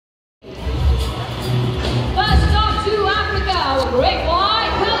great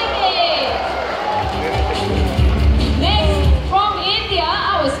white pelicans. Next, from India,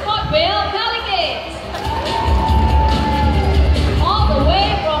 our spot-bill pelicans. All the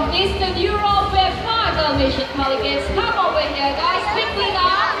way from Eastern Europe, we have Dalmatian pelicans. Come over here, guys, quickly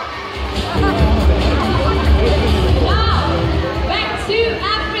now. Now, back to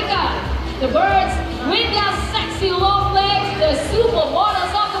Africa. The birds with their sexy long legs, the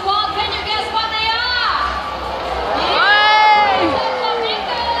supermodels of the world. Can you guess what they are? Yeah, the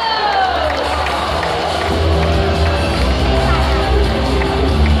flamingos.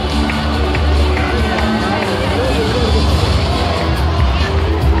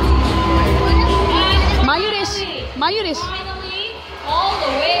 Finally, all the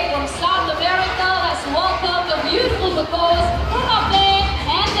way from South America, let's welcome the beautiful macaws from up there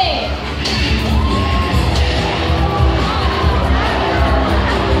and there.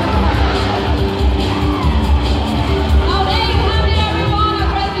 Now there you have it, everyone, a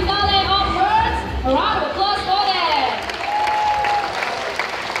great finale of birds. A round of applause for them.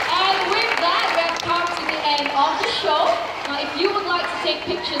 And with that, we have come to the end of the show. Now if you would like to take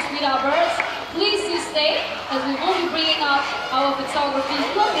pictures with our birds, please do stay, as we will be bringing out our photography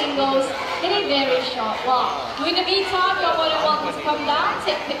flamingos in a very short while. In the meantime, you're more than welcome to come down,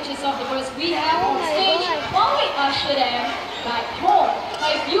 take pictures of the birds we have on stage while we usher them back home.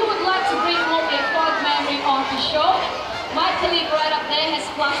 Now, if you would like to bring home a fond memory of the show, my colleague right up there has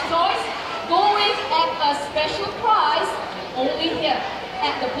plush toys going at a special price only here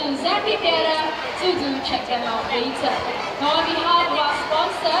at the Punjabi Theatre, so do check them out later. Now on behalf of our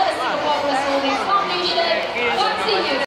sponsor, the Singapore Breast Holdings Foundation, back to you.